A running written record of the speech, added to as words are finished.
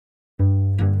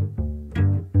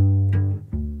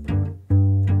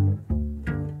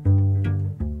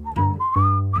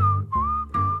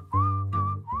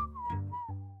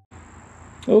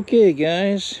Okay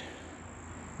guys,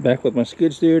 back with my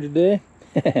skid steer today.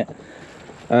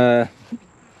 I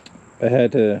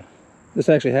had to, this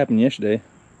actually happened yesterday.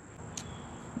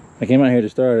 I came out here to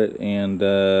start it and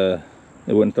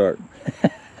it wouldn't start.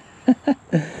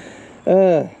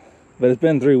 But it's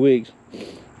been 3 weeks.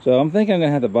 So I'm thinking I'm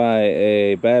gonna have to buy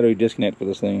a battery disconnect for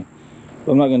this thing.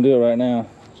 But I'm not gonna do it right now.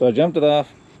 So I jumped it off,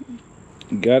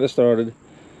 got it started,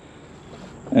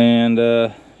 and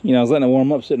you know, I was letting it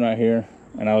warm up sitting right here,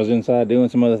 and I was inside doing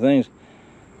some other things,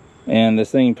 and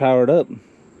this thing powered up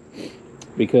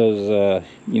because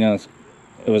you know,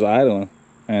 it was idling,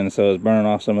 and so it's burning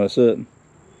off some of the soot.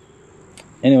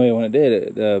 Anyway, when it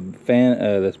did, the fan,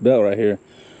 this belt right here,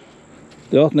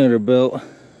 the alternator belt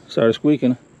started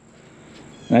squeaking,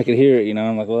 and I could hear it. You know,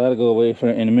 I'm like, well, that'll go away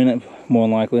in a minute, more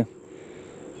than likely.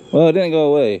 Well, it didn't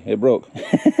go away, it broke.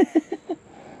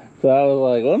 So I was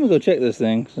like, well, let me go check this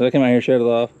thing. So I came out here, shut it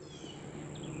off,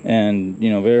 and, you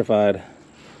know, verified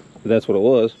that that's what it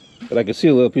was. But I could see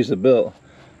a little piece of belt.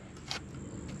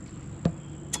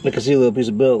 I could see a little piece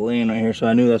of belt laying right here, so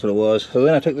I knew that's what it was. So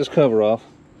then I took this cover off,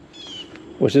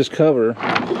 which this cover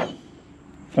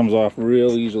comes off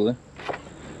real easily.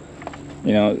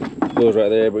 You know, it goes right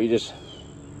there, but you just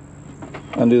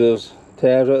undo those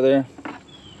tabs right there,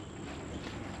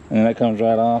 and then that comes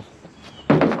right off.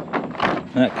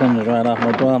 That comes right off,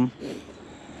 no problem.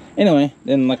 Anyway,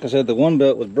 then like I said, the one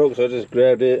belt was broke, so I just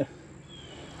grabbed it.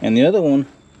 And the other one,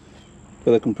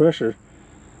 for the compressor,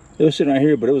 it was sitting right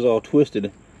here, but it was all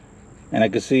twisted. And I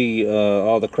could see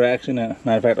all the cracks in it.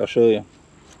 Matter of fact, I'll show you.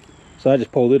 So I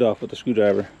just pulled it off with the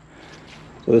screwdriver.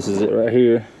 So this is it right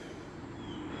here.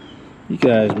 You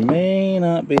guys may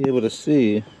not be able to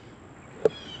see,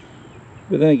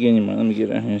 but then again, you might. Let me get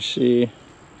down here and see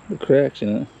the cracks in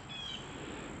it.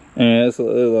 And there's a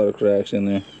lot of cracks in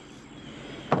there.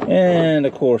 And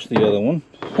of course the other one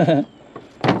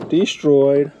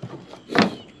destroyed.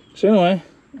 So anyway,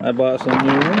 I bought some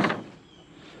new ones.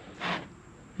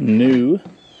 New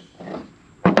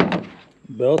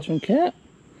belts from Cap.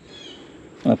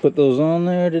 I put those on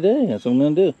there today. That's what I'm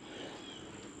gonna do.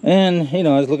 And you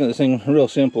know, I was looking at this thing real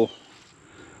simple.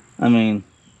 I mean,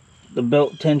 the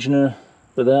belt tensioner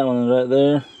for that one is right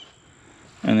there.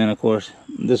 And then of course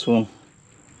this one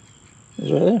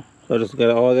is right there. So I just got,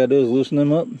 all I gotta do is loosen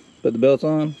them up, put the belts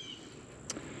on,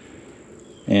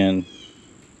 and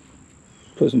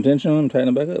put some tension on them,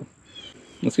 tighten them back up.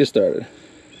 Let's get started.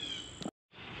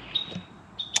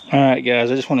 Alright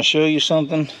guys, I just want to show you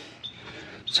something.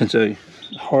 Since it's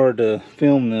hard to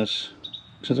film this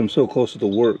since I'm so close to the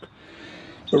work.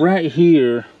 But right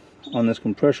here on this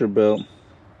compressor belt,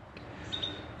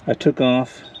 I took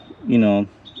off, you know,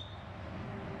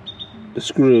 the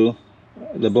screw,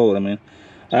 the bolt I mean.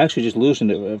 I actually just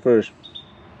loosened it at first,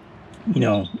 you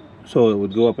know, so it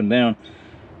would go up and down,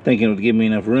 thinking it would give me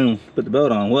enough room to put the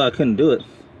belt on. Well, I couldn't do it.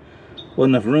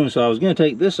 Wasn't enough room, so I was going to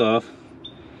take this off,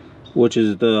 which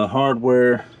is the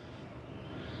hardware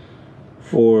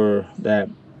for that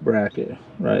bracket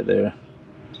right there.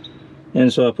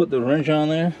 And so I put the wrench on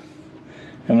there,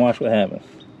 and watch what happened.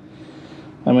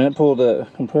 I mean, it pulled the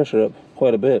compressor up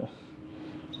quite a bit.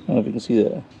 I don't know if you can see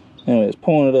that. Anyway, it's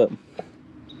pulling it up.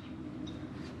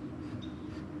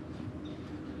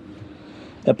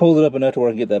 I pulled it up enough to where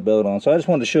I can get that belt on. So I just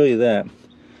wanted to show you that.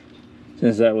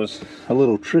 Since that was a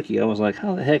little tricky, I was like,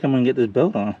 how the heck am I going to get this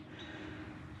belt on?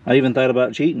 I even thought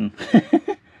about cheating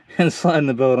and sliding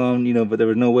the belt on, you know, but there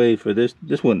was no way for this.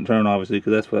 This wouldn't turn, obviously,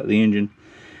 because that's what the engine.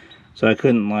 So I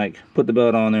couldn't, like, put the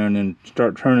belt on there and then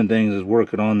start turning things and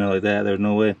work it on there like that. There's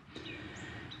no way.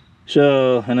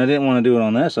 So, and I didn't want to do it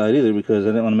on that side either because I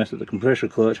didn't want to mess with the compressor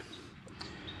clutch.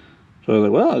 So I was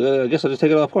like, well, I guess I'll just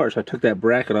take it all apart. So I took that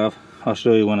bracket off. I'll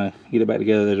show you when I get it back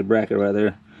together. There's a bracket right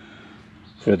there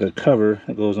for the cover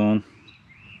that goes on.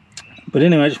 But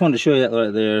anyway, I just wanted to show you that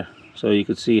right there so you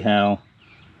could see how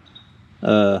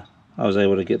I was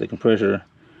able to get the compressor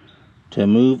to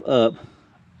move up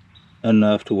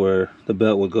enough to where the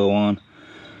belt would go on.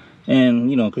 And,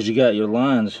 you know, because you got your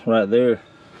lines right there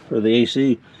for the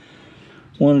AC.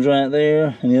 One's right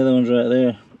there and the other one's right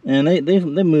there. And they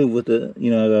move with the, you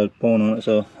know, as I was pulling on it,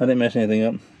 so I didn't mess anything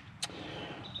up.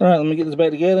 Alright, let me get this back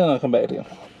together and I'll come back to you.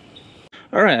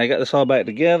 Alright, I got this all back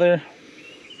together.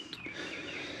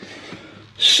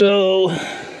 So,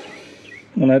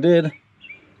 when I did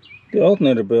the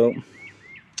alternator belt,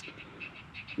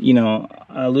 you know,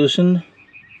 I loosened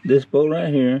this bolt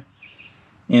right here,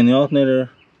 and the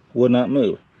alternator would not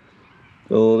move.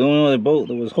 So the only other bolt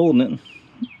that was holding it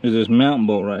is this mounting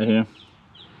bolt right here.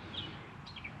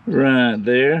 Right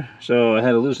there. So I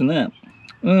had to loosen that.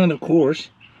 And of course,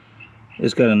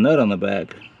 it's got a nut on the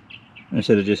back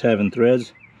instead of just having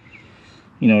threads.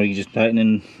 you know, you just tighten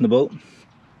in the bolt.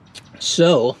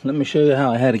 So let me show you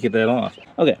how I had to get that off.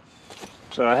 Okay,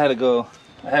 so I had to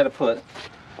put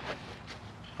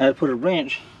a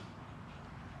wrench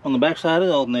on the back side of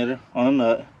the alternator on a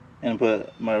nut and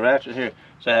put my ratchet here.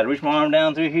 So I had to reach my arm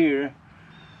down through here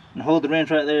and hold the wrench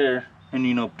right there and,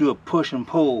 you know, do a push and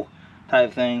pull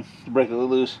type thing to break it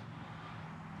loose.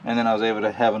 And then I was able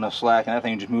to have enough slack, and that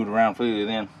thing just moved around freely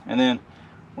then. And then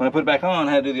when I put it back on,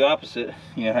 I had to do the opposite.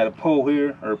 You know, I had to pull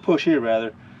here, or push here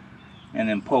rather, and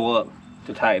then pull up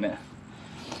to tighten it.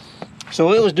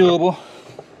 So it was doable.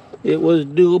 It was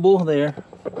doable there.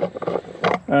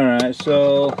 Alright,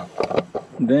 so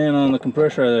then on the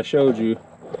compressor I showed you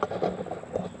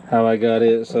how I got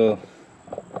it. So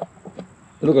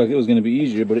it looked like it was going to be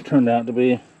easier, but it turned out to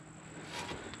be,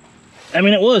 I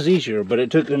mean, it was easier, but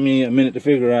it took me a minute to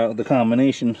figure out the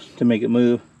combination to make it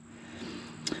move.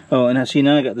 Oh, and I see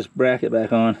now I got this bracket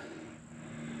back on.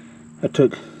 I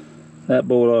took that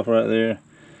bolt off right there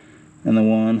and the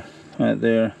one right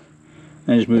there.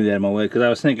 I just moved that out of my way because I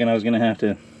was thinking I was going to have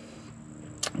to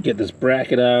get this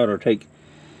bracket out or take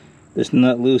this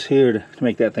nut loose here to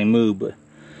make that thing move. But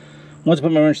once I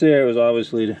put my wrench there, it was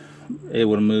obviously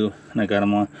able to move, and I got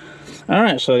them on.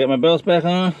 Alright, so I got my belts back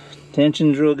on.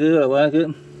 Tension's real good, I like it.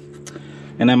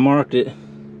 And I marked it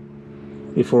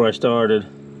before I started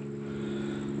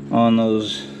on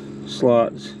those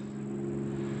slots. I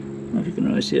don't know if you can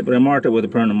really see it, but I marked it with a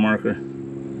permanent marker.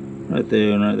 Right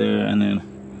there and right there, and then,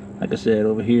 like I said,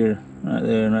 over here, right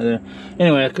there and right there.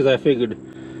 Anyway, because I figured,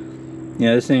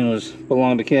 yeah, this thing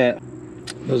belonged to Cat.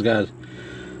 Those guys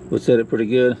would set it pretty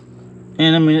good.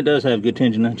 And I mean, it does have good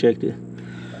tension, I checked it.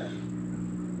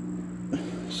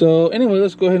 So anyway,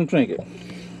 let's go ahead and crank it.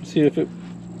 See if it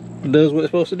does what it's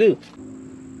supposed to do.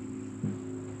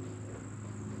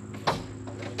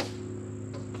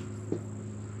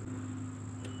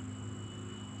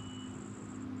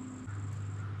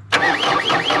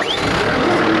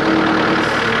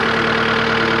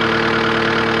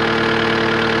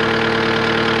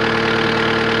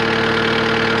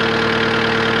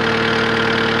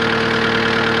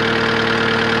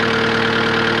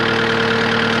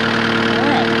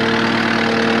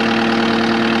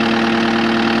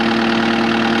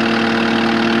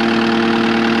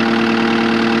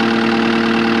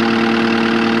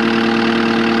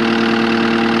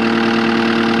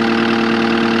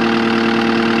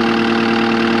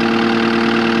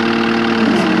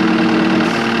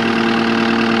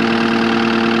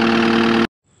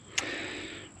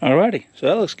 Alrighty, so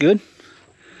that looks good.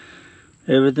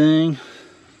 Everything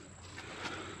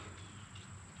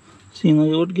seemed like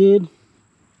it looked good.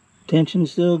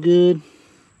 Tension's still good.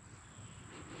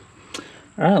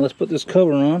 Alright, let's put this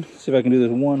cover on. See if I can do this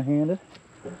one-handed.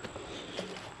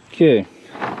 Okay.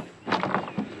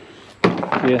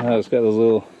 Yeah, how it's got those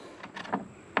little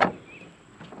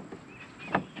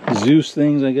Zeus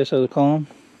things, I guess I would call them.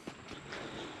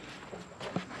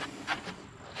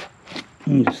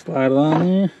 And just slide it on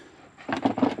there.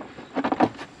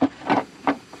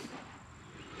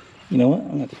 You know what?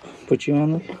 I'm going to have to put you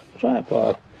on the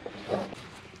tripod.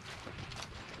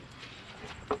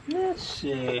 Let's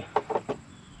see.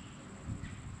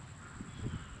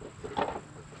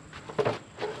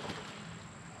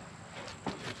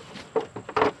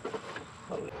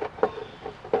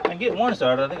 I get one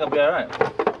started, I think I'll be alright.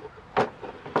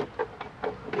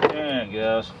 There it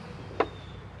goes.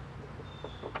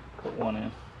 Put one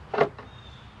in.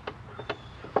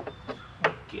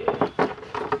 Okay.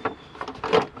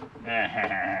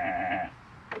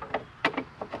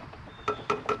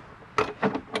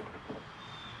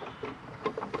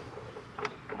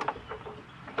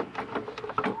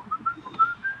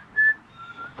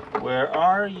 Where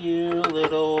are you,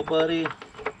 little buddy?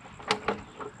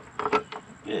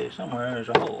 Okay, somewhere there's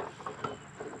a hole.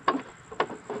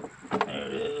 There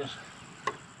it is.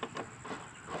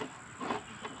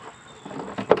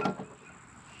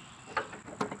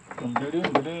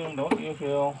 Don't you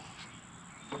feel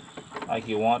like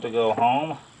you want to go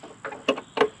home?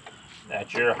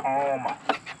 That's your home.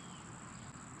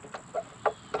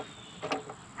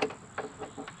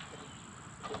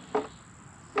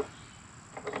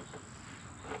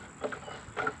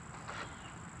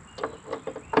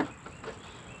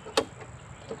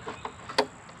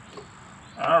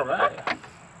 All right,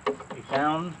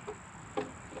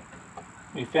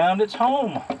 we found its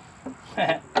home.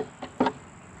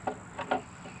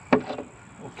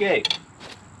 Okay,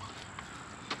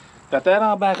 got that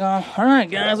all back on. All right,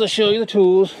 guys, let's show you the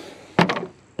tools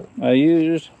I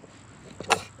used.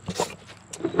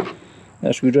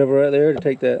 That screwdriver right there to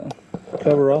take that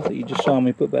cover off that you just saw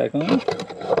me put back on.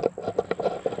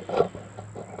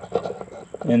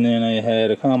 And then I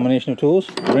had a combination of tools,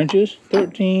 wrenches,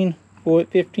 13,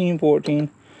 15, 14.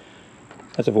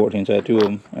 That's a 14, so I had 2 of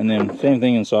them. And then same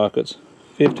thing in sockets,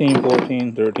 15,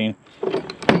 14, 13.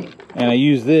 And I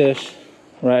used this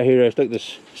right here. I took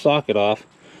this socket off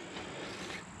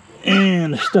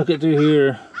and stuck it through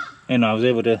here, and I was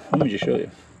able to, let me just show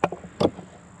you. I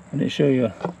didn't show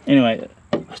you. Anyway,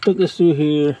 I stuck this through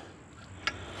here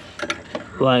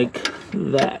like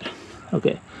that.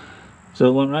 Okay, so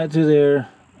it went right through there,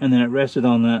 and then it rested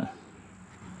on that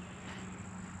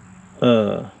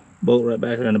bolt right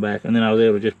back there in the back, and then I was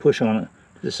able to just push on it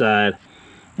to the side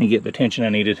and get the tension I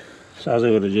needed. So I was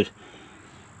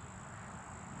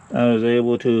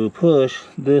able to push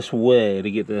this way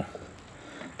to get the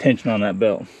tension on that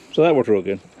belt. So that worked real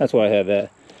good. That's why I had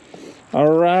that.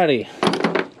 Alrighty.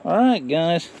 Alright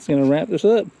guys, it's gonna wrap this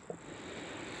up.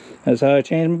 That's how I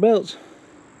change my belts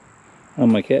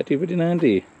on my Cat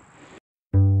 259T.